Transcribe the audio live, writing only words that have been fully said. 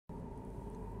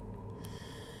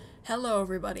Hello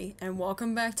everybody, and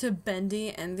welcome back to Bendy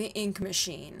and the Ink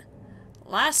Machine.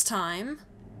 Last time,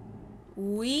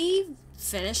 we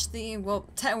finished the,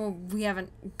 we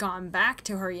haven't gone back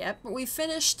to her yet, but we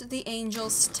finished the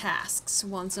angel's tasks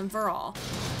once and for all.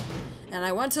 And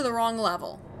I went to the wrong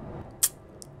level.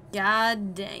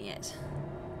 God dang it.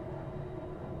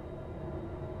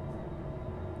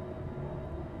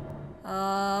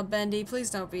 Bendy,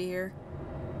 please don't be here.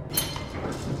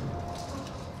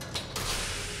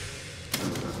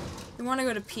 We want to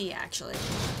go to P, actually.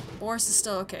 Boris is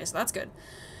still okay, so that's good.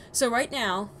 So right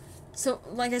now,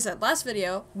 like I said, last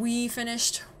video, we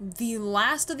finished the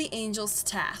last of the angel's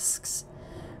tasks.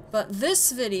 But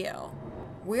this video,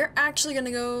 we're actually going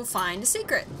to go find a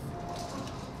secret.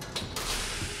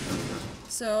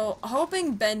 So,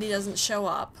 hoping Bendy doesn't show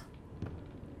up.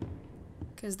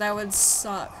 Because that would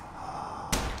suck.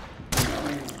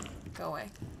 Go away.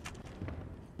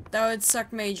 That would suck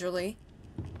majorly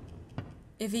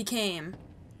if he came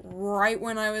right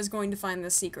when I was going to find the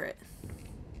secret.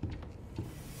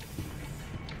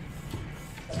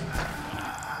 Go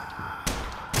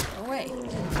away.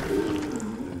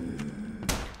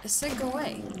 I said go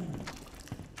away.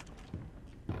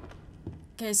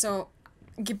 Okay, so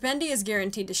Bendy is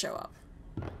guaranteed to show up.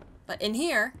 But in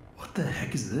here... What the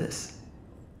heck is this?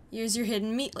 Here's your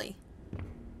hidden Meatly.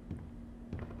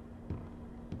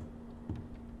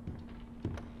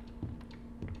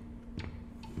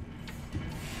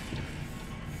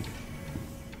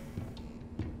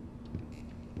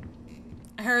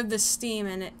 I heard the steam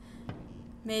and it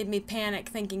made me panic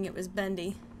thinking it was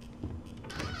Bendy.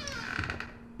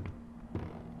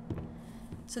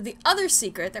 So the other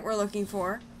secret that we're looking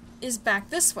for is back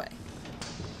this way.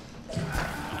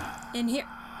 In here.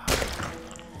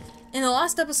 In the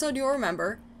last episode, you'll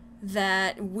remember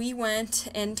that we went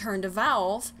and turned a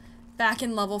valve back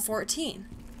in level 14.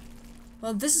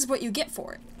 Well, this is what you get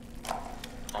for it.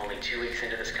 Only 2 weeks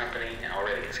into this company, and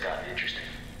already it's gotten interesting.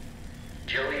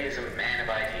 Joey is a man of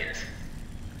ideas.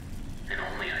 And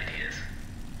only ideas.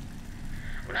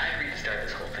 When I agreed to start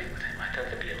this whole thing with him, I thought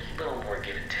there'd be a little more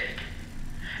give and take.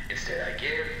 Instead, I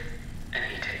give, and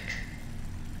he takes.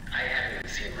 I haven't even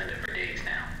seen Linda for days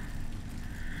now.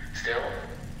 Still,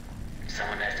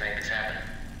 someone has to make this happen.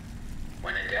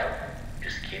 When in doubt,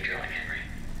 just keep drilling, Henry.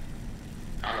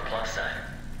 On the plus side,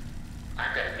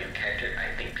 I've got a new character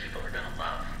I think people are gonna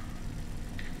love.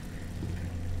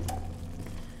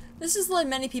 This has led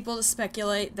many people to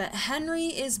speculate that Henry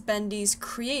is Bendy's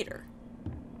creator.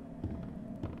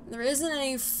 There isn't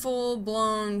any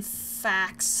full-blown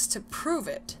facts to prove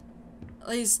it. At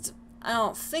least, I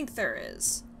don't think there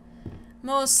is.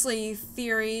 Mostly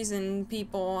theories and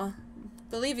people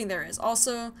believing there is.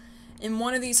 Also, in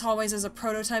one of these hallways is a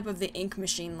prototype of the ink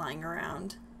machine lying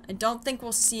around. I don't think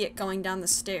we'll see it going down the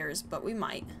stairs, but we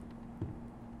might.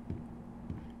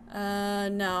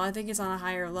 No, I think it's on a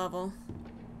higher level.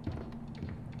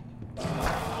 No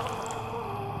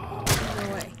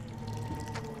way.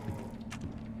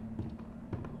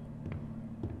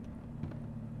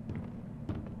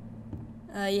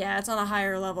 Yeah, it's on a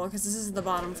higher level, because this is the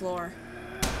bottom floor.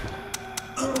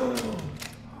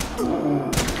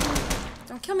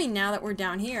 Don't kill me now that we're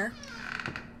down here.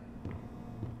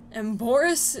 And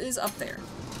Boris is up there.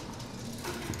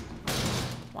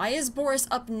 Why is Boris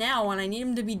up now when I need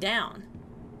him to be down?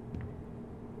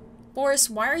 Boris,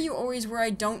 why are you always where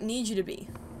I don't need you to be?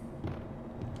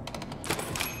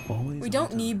 Always we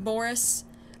don't need Boris.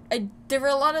 There were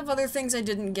a lot of other things I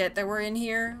didn't get that were in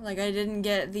here. Like, I didn't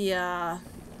get the,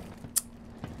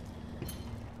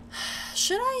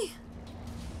 Should I?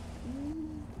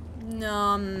 No,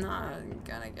 I'm not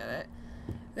gonna get it.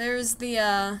 There's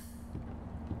the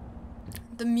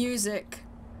music.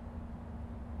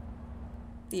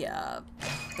 The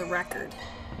record.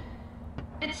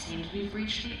 It seems we've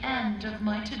reached the end of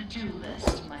my to-do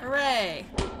list, my Hooray!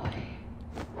 boy.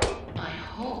 I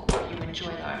hope you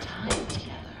enjoyed our time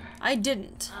together. I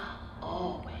didn't. I'll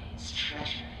always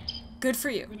treasure it. Good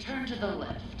for you. Return to the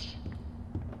lift.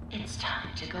 It's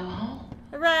time to go home.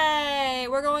 Hooray!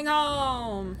 We're going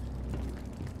home!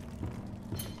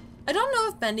 I don't know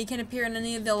if Bendy can appear in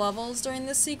any of the levels during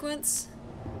this sequence.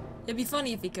 It'd be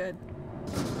funny if he could.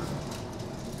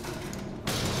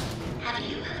 Have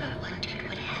you ever wondered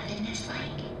what heaven is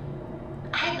like?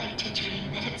 I like to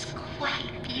dream that it's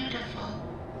quite beautiful.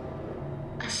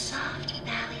 A soft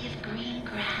valley of green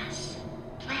grass,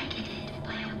 blanketed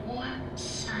by a warm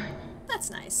sun. That's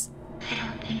nice. I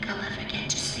don't think I'll ever get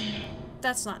to see it.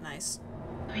 That's not nice.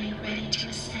 Are you ready to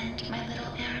ascend, my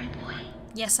little errand boy?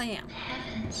 Yes, I am. The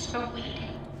heavens are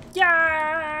waiting.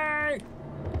 Yay!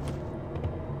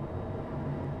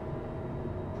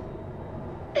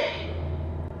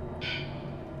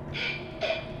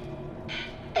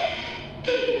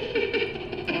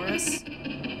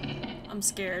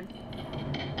 scared.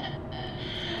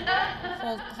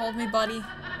 Hold me, buddy.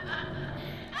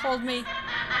 Hold me.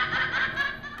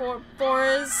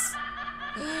 Boris.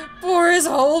 Boris,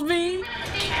 hold me.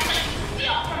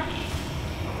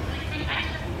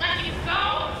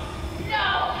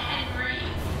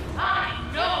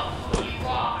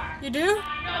 You do?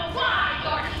 I know why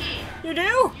you're here. You do?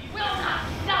 You will not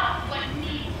stop what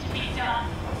needs to be done.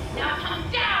 Now come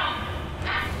down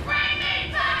and bring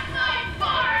me back my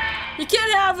forest! You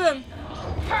can't have him!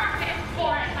 Perfect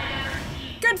forest I've ever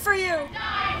seen. Good for you!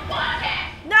 I want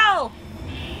it! No!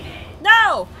 Need it.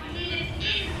 No! I need it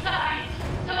inside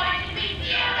so I can be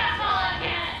beautiful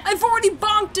again. I've already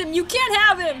bonked him! You can't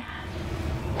have him!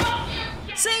 Won't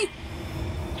you See?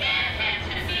 give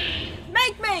him to me?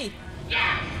 Make me!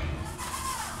 Yes!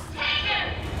 Take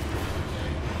him!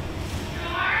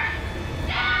 Door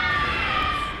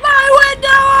down! My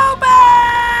window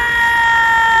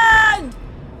opened!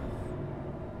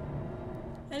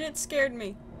 And it scared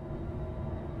me.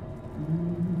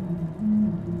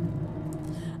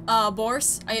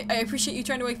 Boris, I appreciate you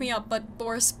trying to wake me up, but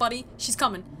Boris, buddy, she's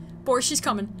coming. Boris, she's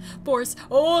coming. Boris,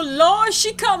 oh Lord,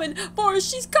 she's coming. Boris,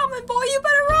 she's coming, boy, you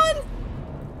better run.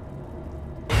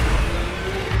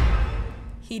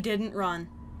 He didn't run.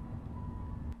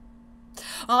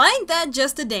 Well, ain't that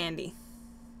just a dandy?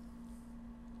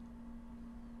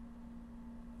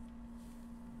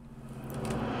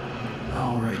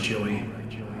 Alright, Joey.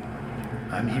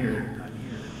 I'm here.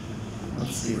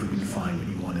 Let's see if we can find what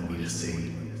you wanted me to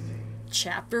see.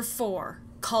 Chapter 4,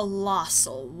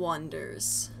 Colossal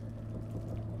Wonders.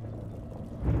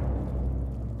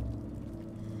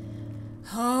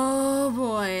 Oh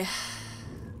boy.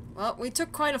 Well, we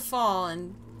took quite a fall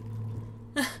and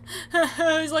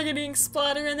there's like an ink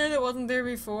splatter in there that wasn't there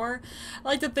before. I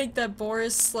like to think that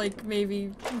Boris like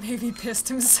maybe pissed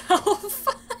himself.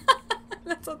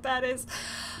 That's what that is.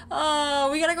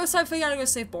 We gotta go save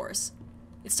Boris.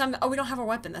 It's time to, oh, we don't have our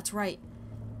weapon, that's right.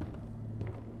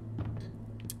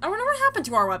 I wonder what happened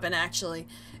to our weapon, actually.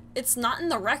 It's not in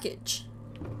the wreckage.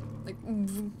 Like,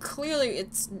 clearly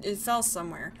it fell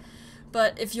somewhere.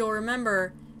 But if you'll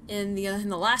remember, in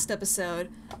the last episode,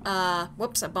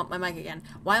 whoops, I bumped my mic again.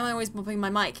 Why am I always bumping my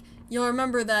mic? You'll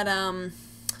remember that,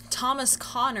 Thomas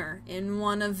Connor, in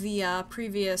one of the,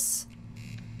 previous,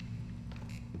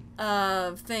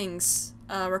 recordings.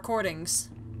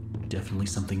 Definitely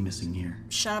something missing here.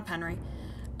 Shut up, Henry.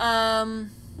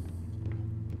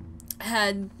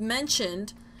 Had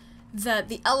mentioned that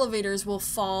the elevators will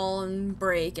fall and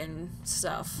break and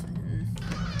stuff. And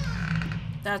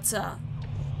that's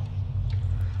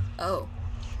oh,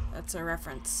 that's a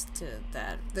reference to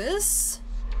that.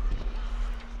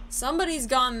 Somebody's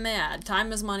gone mad.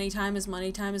 Time is money, time is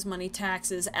money, time is money,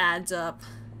 taxes adds up.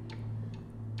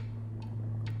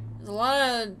 There's a lot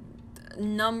of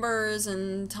numbers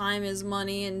and time is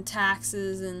money and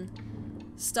taxes and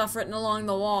stuff written along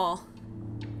the wall.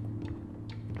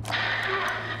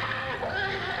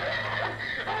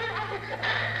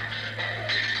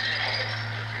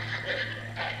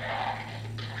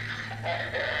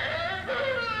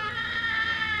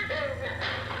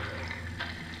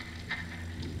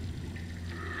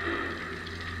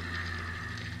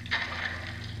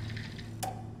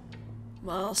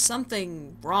 Well,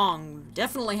 something wrong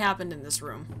definitely happened in this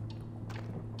room.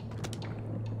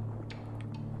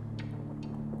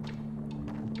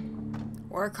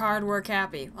 Work hard, work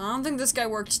happy. Well, I don't think this guy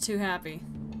worked too happy.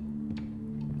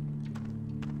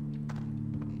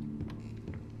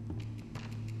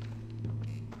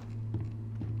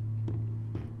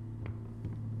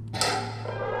 So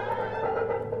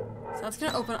that's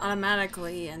gonna open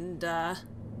automatically, and,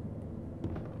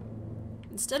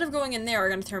 instead of going in there, we're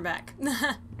gonna turn back.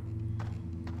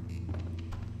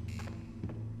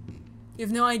 You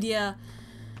have no idea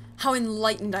how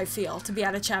enlightened I feel to be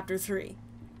out of chapter 3.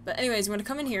 But anyways, I'm gonna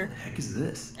come in here. What the heck is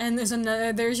this? And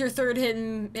there's your third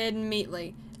hidden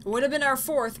meatly. It would have been our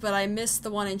fourth, but I missed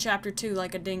the one in chapter 2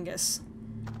 like a dingus.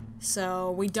 So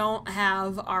we don't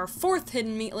have our fourth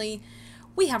hidden meatly.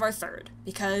 We have our third,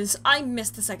 because I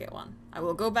missed the second one. I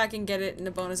will go back and get it in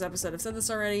a bonus episode. I've said this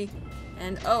already.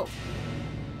 And oh.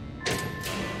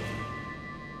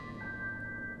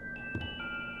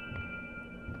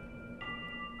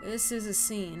 This is a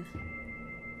scene.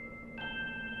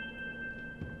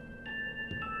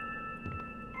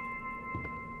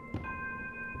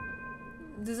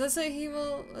 Does that say he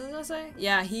will? Does that say?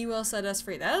 Yeah, he will set us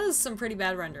free. That is some pretty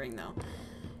bad rendering, though.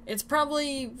 It's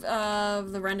probably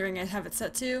the rendering I have it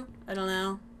set to. I don't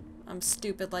know. I'm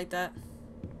stupid like that.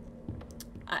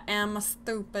 I am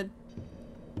stupid.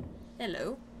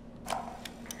 Hello.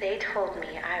 They told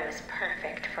me I was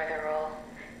perfect for the role.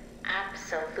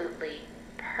 Absolutely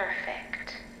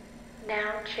perfect.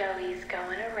 Now Joey's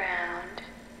going around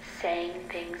saying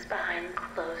things behind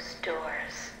closed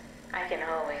doors. I can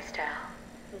always tell.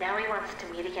 Now he wants to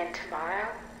meet again tomorrow.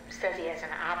 Says he has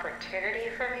an opportunity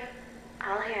for me.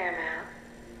 I'll hear him out.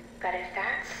 But if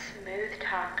that smooth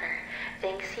talker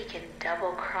thinks he can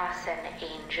double-cross an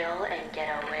angel and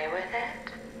get away with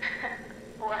it,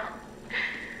 well,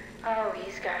 oh,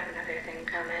 he's got another thing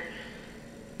coming.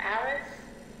 Alice?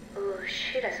 Ooh,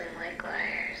 she doesn't like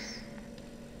liars.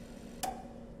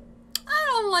 I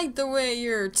don't like the way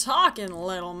you're talking,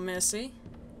 little missy.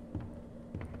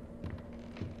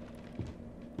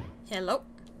 Hello?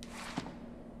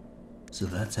 So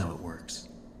that's how it works.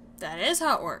 That is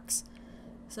how it works.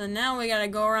 So now we gotta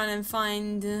go around and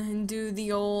find and do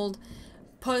the old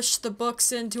push the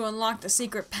books in to unlock the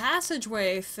secret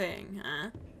passageway thing,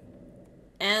 huh?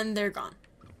 And they're gone.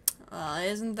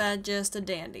 Isn't that just a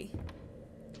dandy?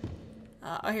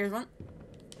 Oh, here's one.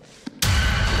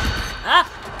 Ah!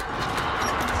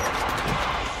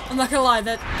 I'm not gonna lie,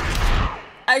 that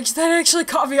actually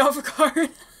caught me off guard.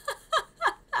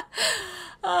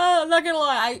 I'm not gonna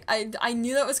lie, I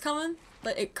knew that was coming,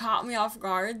 but it caught me off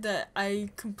guard that I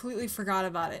completely forgot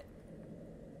about it.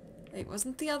 Wait,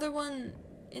 wasn't the other one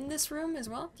in this room as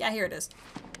well? Yeah, here it is.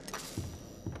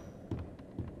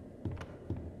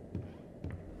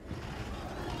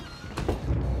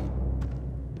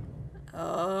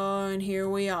 Oh, and here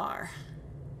we are.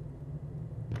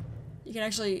 You can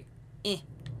actually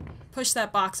push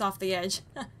that box off the edge.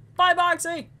 Bye,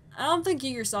 Boxy! I don't think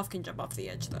you yourself can jump off the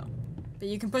edge, though. But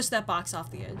you can push that box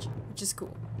off the edge, which is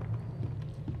cool.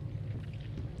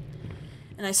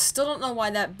 And I still don't know why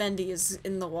that Bendy is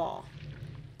in the wall.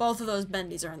 Both of those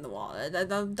Bendies are in the wall. I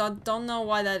don't know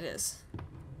why that is.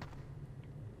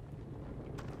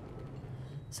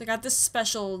 So I got this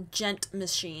special gent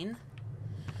machine.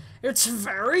 It's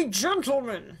very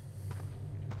gentleman!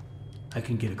 I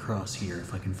can get across here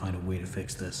if I can find a way to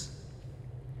fix this.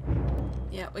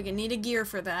 Yeah, we can need a gear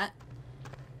for that.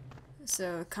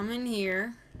 So come in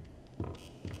here.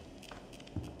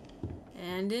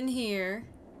 And in here.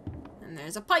 And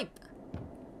there's a pipe.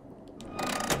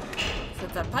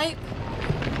 Flip that pipe.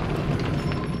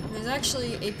 And there's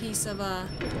actually a piece of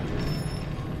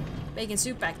bacon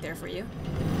soup back there for you.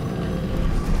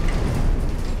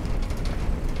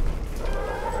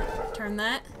 Turn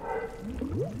that.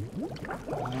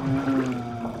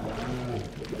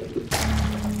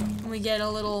 And we get a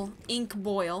little ink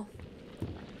boil.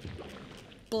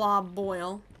 Blob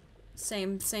boil.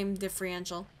 Same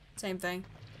differential. Same thing.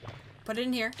 Put it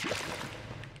in here.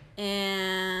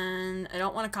 And I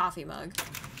don't want a coffee mug.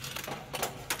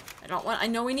 I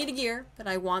know we need a gear, but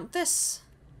I want this.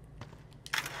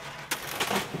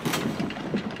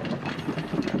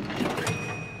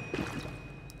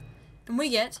 And we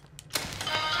get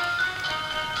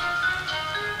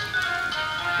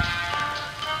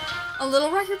a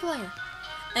little record player.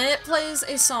 And it plays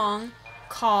a song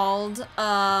called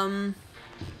Can't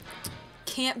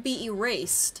Be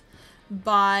Erased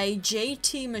by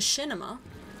JT Machinima.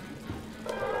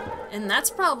 And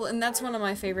that's one of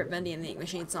my favorite Bendy and the Ink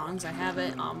Machine songs. I have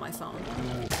it on my phone.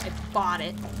 I bought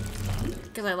it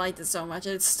because I liked it so much,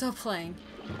 and it's still playing.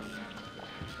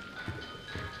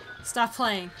 Stop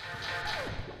playing.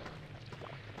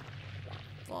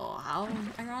 Well, how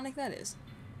ironic that is.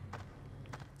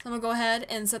 So I'm gonna go ahead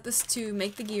and set this to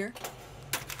make the gear.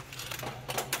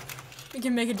 We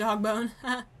can make a dog bone.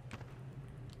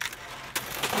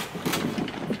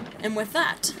 And with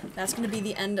that, that's gonna be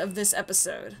the end of this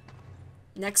episode.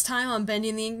 Next time on Bendy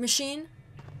and the Ink Machine,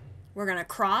 we're gonna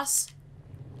cross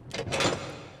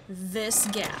this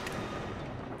gap.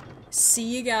 See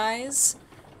you guys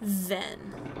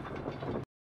then.